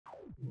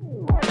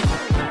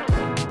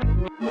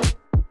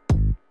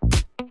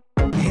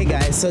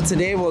Alright, so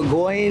today we're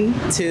going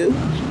to,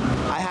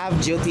 I have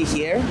Jyoti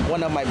here,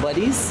 one of my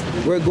buddies.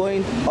 We're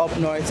going up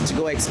north to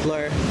go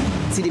explore,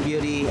 see the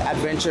beauty,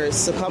 adventures.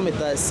 So come with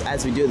us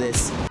as we do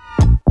this.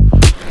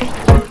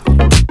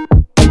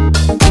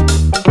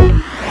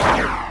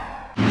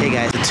 Hey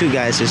guys, the two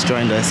guys just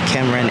joined us,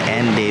 Cameron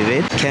and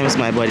David. Cam's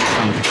my buddy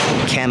from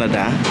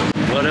Canada.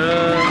 What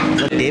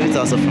up? David's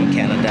also from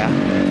Canada.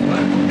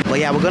 But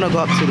yeah, we're gonna go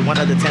up to one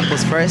of the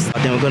temples first,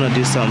 then we're gonna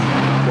do some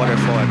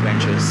waterfall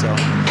adventures. So,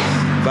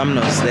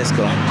 vámonos, let's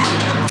go.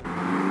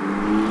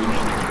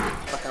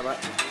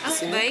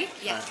 Baik,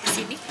 ya, di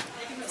sini.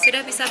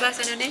 Sudah bisa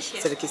bahasa Indonesia?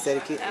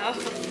 Sedikit.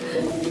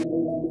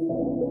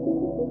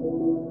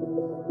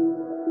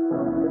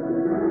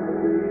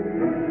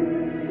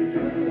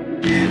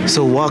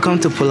 So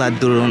welcome to Pula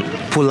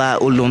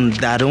Ulun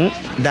Darun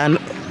Dan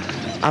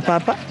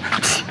apa?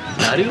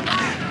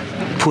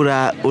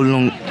 Pura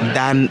Ulung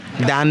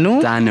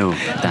Danu.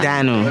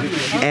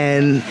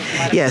 And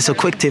yeah, so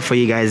quick tip for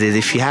you guys is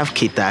if you have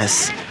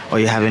kitas or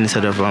you have any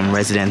sort of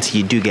residence,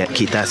 you do get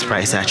kitas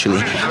price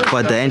actually.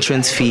 But the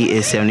entrance fee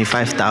is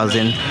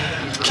 75,000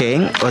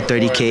 or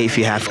 30K if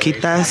you have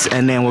kitas,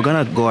 and then we're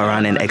gonna go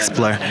around and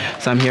explore.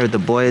 So I'm here with the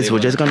boys. We're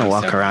just gonna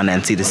walk around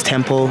and see this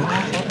temple.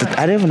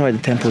 I don't even know where the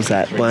temple's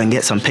at, but and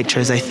get some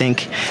pictures. I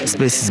think this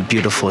place is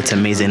beautiful. It's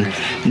amazing.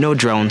 No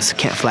drones,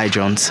 can't fly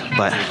drones,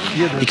 but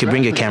you can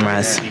bring your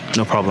cameras,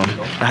 no problem.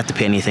 Don't have to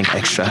pay anything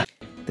extra.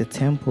 The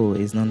temple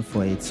is known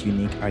for its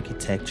unique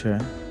architecture.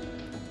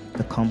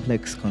 The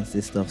complex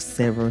consists of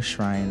several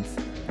shrines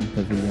and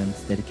pavilions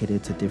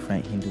dedicated to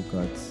different Hindu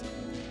gods,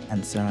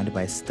 and surrounded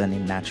by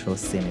stunning natural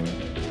scenery.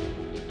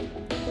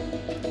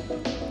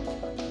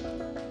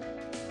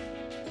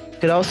 You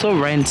could also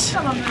rent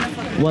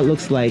what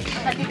looks like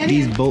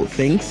these boat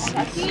things.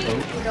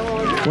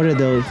 What are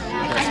those?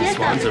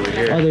 Swans over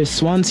here. Oh, there's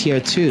swans here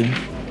too.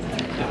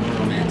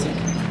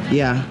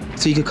 Yeah,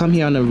 so you could come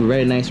here on a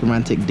very nice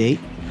romantic date,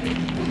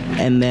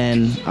 and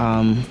then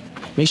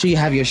make sure you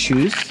have your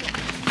shoes.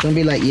 Don't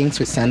be like Yinks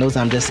with sandals.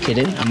 I'm just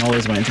kidding. I'm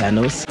always wearing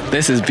sandals.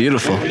 This is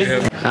beautiful.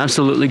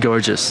 Absolutely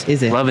gorgeous.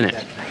 Is it? Loving it.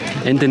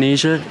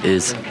 Indonesia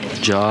is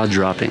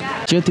jaw-dropping.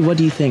 Jyoti, what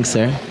do you think,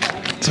 sir?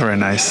 It's very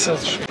nice.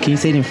 Can you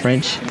say it in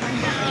French?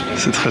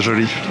 C'est très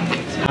joli.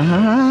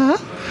 Ah.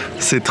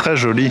 C'est très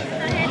joli.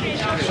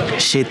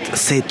 C'est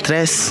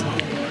très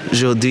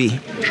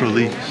joli.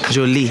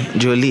 Joli.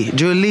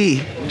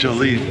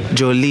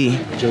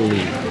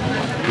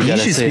 You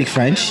should speak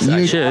French.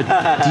 I should.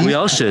 We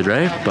all should,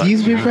 right? Do you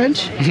speak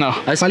French? No.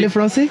 Parlez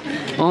français?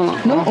 Non,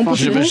 un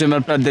petit peu. Je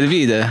m'appelle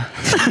David.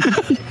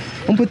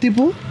 Un petit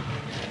peu?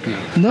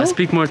 No? I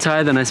speak more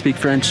Thai than I speak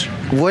French.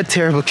 What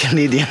terrible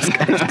Canadians,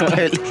 guys.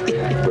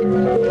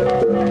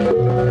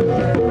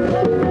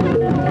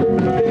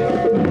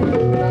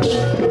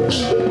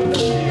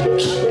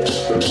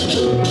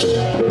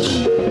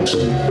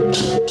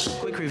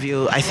 Quick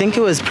review. I think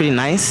it was pretty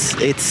nice.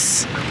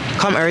 It's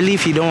come early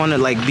if you don't want to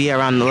like be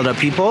around a lot of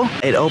people.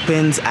 It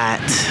opens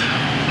at,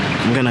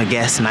 I'm gonna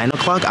guess 9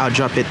 o'clock. I'll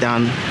drop it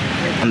down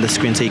on the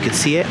screen so you could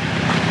see it.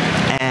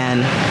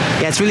 And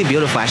yeah, it's really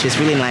beautiful actually. It's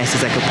really nice.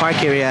 It's like a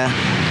park area.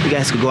 You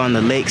guys could go on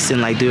the lakes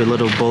and like do a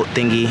little boat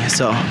thingy.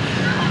 So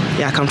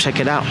yeah, come check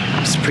it out.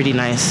 It's pretty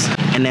nice.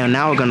 And then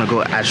now we're gonna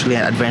go actually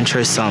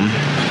adventure some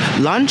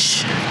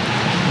lunch,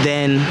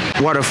 then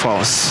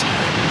waterfalls.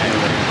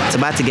 It's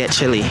about to get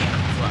chilly,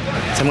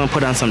 so I'm gonna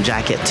put on some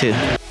jacket too.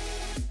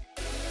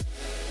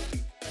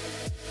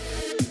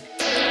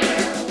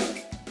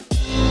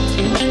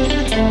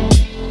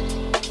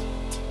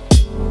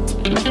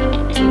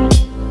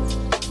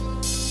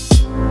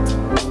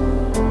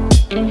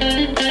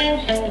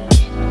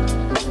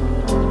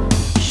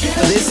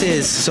 This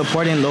is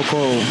supporting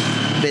local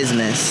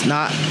business,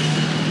 not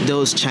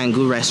those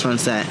Canggu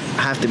restaurants that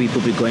have to be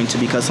people going to,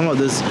 because some of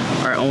those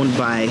are owned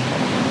by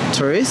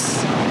tourists.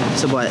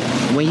 So but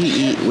when you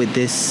eat with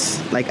this,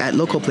 like at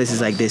local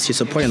places like this, you're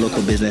supporting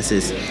local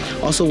businesses.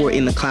 Also, we're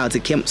in the clouds.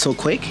 It came so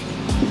quick.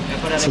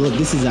 So look,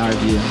 this is our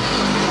view.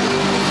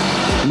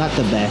 Not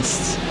the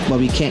best, but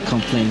we can't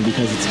complain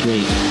because it's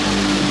great.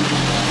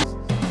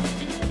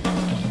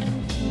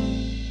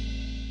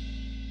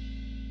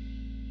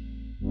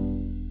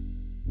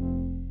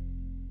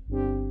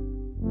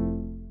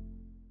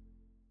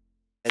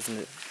 Isn't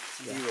it?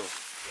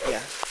 Yeah.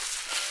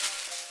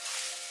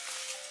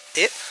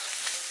 Tip: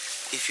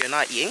 if you're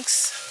not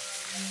Yinks,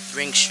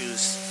 bring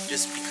shoes,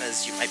 just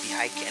because you might be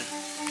hiking.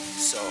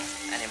 So,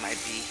 and it might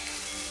be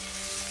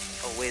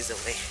a ways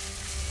away.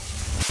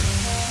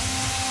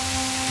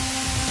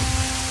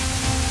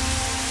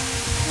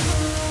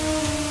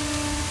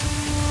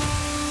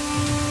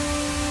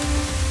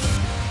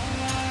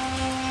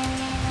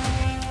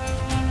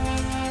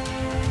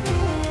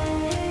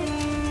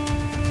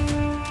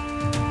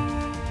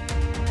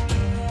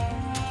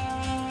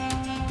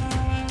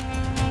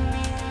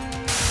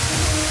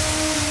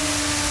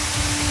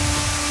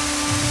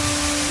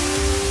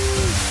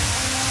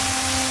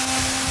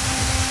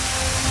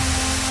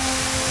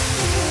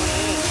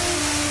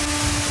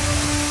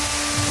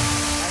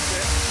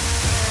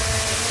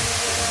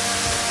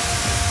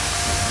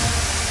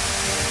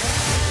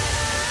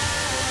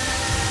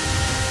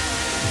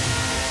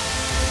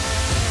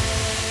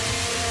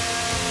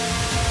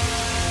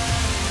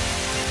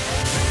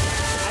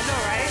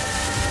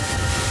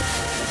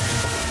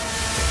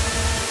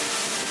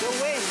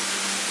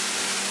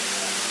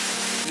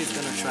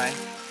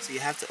 So you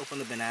have to open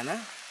the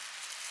banana.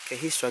 Okay,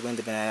 he's struggling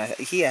with the banana.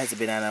 He has the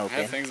banana open.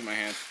 I have things in my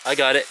hand. I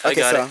got it. I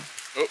Okay, got so it.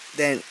 Oh.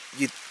 then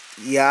you,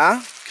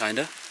 yeah,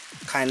 Kinda.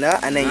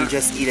 and then you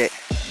just eat it.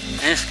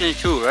 And skin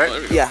too, right? Oh,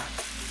 there we go. Yeah.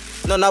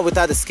 No, not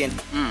without the skin.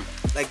 Mm.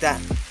 Like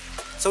that.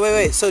 So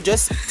wait. So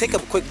just take a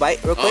quick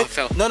bite, real Oh, quick. it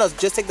fell. No,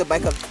 just take the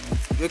bite up,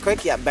 real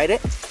quick. Yeah, bite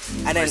it,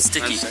 and then It's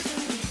sticky.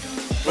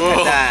 look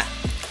at that.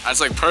 That's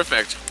like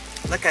perfect.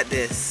 Look at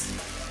this.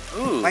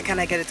 Ooh. Why can't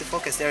I get it to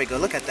focus? There we go.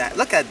 Look at that.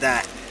 Look at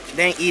that.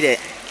 Then eat it.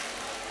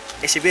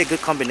 It should be a good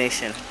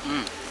combination.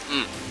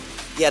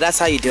 Yeah, that's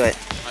how you do it.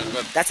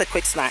 That's a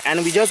quick snack.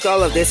 And we just got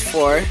all of this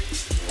for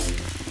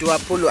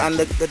Duapulu. And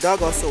the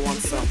dog also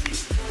wants some.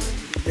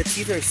 The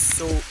teeth are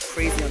so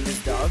crazy on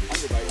this dog.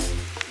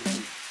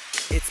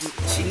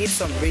 She needs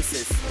some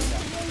braces.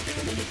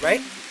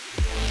 Right?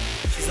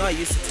 She's not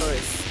used to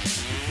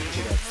tourists.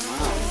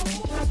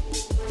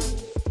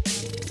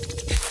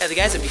 Yeah, the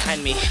guys are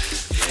behind me.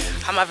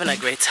 I'm having a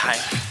great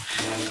time.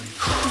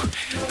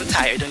 I'm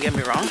tired, don't get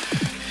me wrong,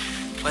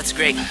 but it's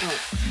great.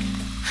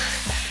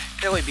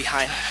 They're way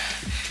behind.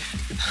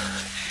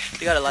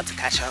 They got a lot to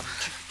catch up.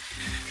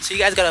 So you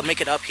guys gotta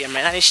make it up here,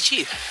 man, and it's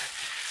cheap.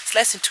 It's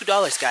less than $2,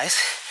 guys.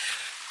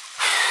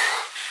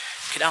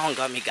 Okay, that one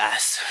got me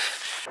gassed.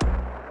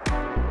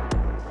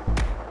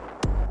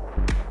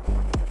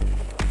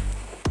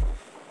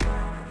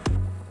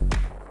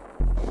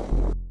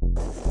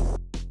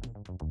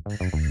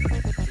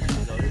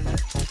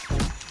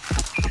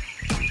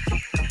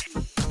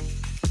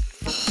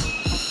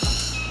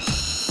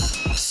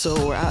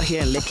 So we're out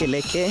here in Leke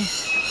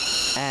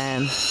Leke,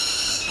 and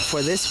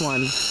for this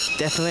one,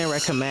 definitely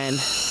recommend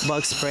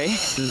bug spray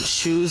and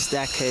shoes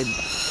that could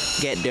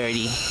get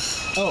dirty.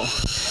 Oh,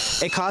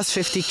 it costs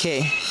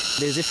 50K.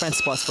 There's different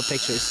spots for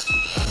pictures.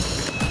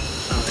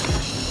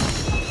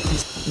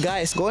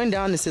 Guys, going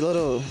down is a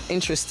little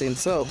interesting.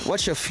 So,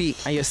 watch your feet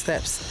and your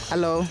steps.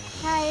 Hello.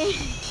 Hi.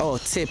 Oh,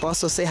 tip.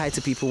 Also say hi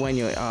to people when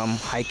you're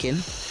hiking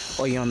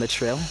or you're on the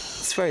trail.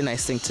 It's a very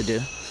nice thing to do.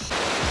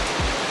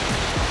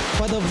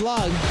 For the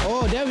vlog.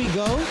 Oh, there we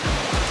go.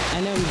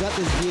 And then we got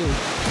this view.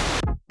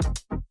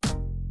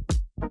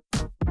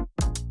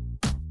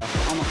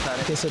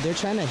 Okay, so they're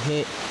trying to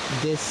hit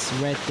this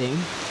red thing.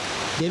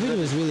 David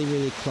was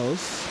really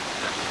close.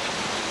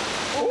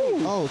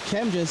 Ooh. Oh,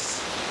 Kem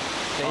just...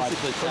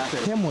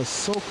 Basically, Kem was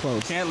so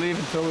close. Can't leave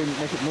until we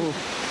make it move.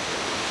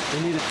 we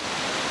need it.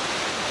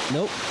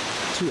 Nope.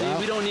 Two out.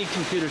 We don't need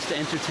computers to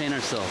entertain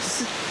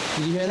ourselves.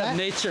 Did you hear that?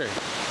 Nature.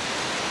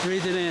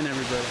 Breathe it in,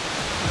 everybody.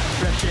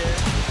 Fresh air.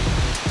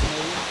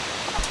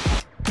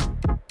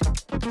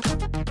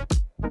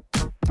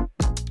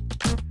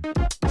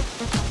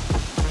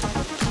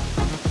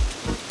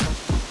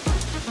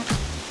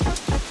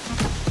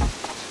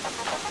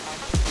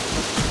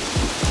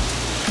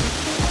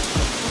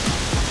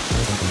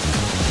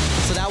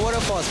 So that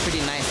waterfall is pretty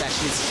nice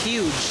actually. It's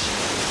huge.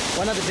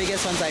 One of the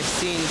biggest ones I've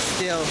seen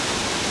still,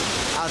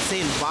 I would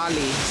say in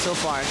Bali so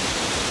far.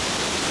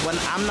 When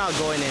I'm not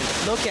going in.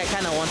 Look, I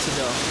kind of want to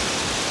though.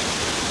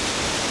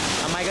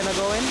 Am I gonna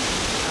go in?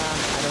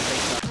 I don't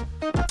think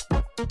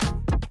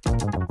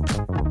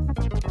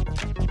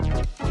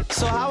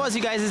so. So how was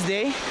you guys'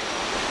 day?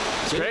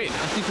 It's great.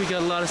 I think we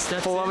got a lot of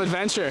steps. Full of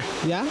adventure.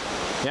 Yeah?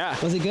 Yeah.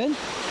 Was it good?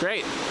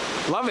 Great.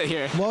 Love it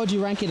here. What would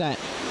you rank it at?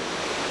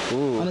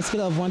 Ooh. On a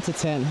scale of 1 to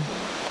 10.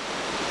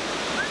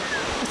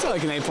 It's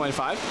like an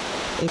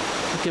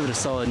 8.5. Give it a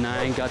solid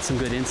 9. Got some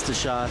good Insta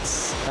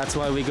shots. That's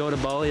why we go to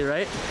Bali,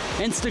 right?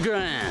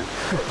 Instagram.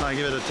 I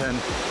give it a 10.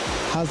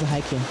 How's the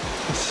hiking?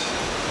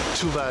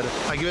 Too bad.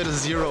 I give it a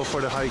 0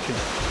 for the hiking.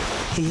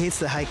 He hates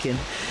the hiking.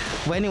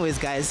 Well, anyways,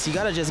 guys, you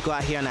gotta just go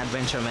out here on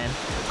adventure, man.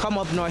 Come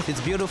up north.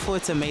 It's beautiful.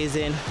 It's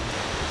amazing.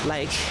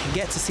 Like,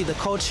 get to see the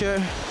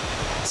culture.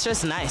 It's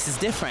just nice. It's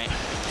different.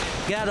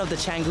 Get out of the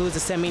Canggus, the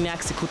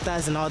Seminyak,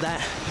 Sikutas, and all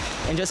that,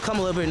 and just come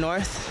a little bit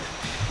north.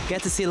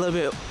 Get to see a little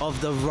bit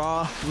of the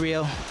raw,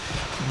 real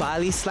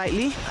Bali,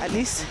 slightly, at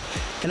least.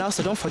 And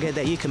also, don't forget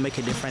that you can make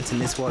a difference in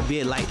this world.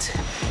 Be a light.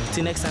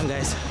 Till next time,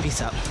 guys.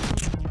 Peace out.